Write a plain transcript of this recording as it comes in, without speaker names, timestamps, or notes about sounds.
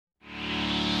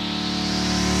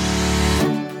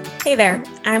Hey there,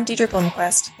 I'm Deidre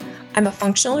Blomquist. I'm a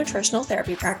functional nutritional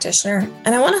therapy practitioner,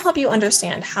 and I want to help you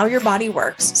understand how your body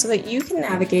works so that you can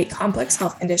navigate complex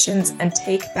health conditions and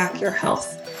take back your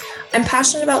health. I'm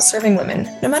passionate about serving women,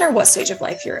 no matter what stage of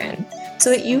life you're in, so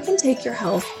that you can take your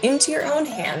health into your own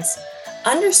hands,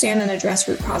 understand and address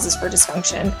root causes for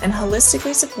dysfunction, and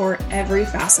holistically support every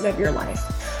facet of your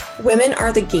life. Women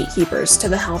are the gatekeepers to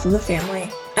the health of the family,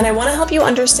 and I want to help you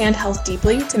understand health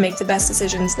deeply to make the best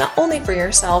decisions not only for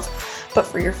yourself, but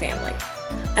for your family.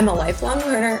 I'm a lifelong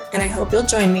learner, and I hope you'll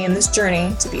join me in this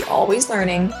journey to be always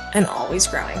learning and always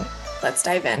growing. Let's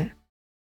dive in.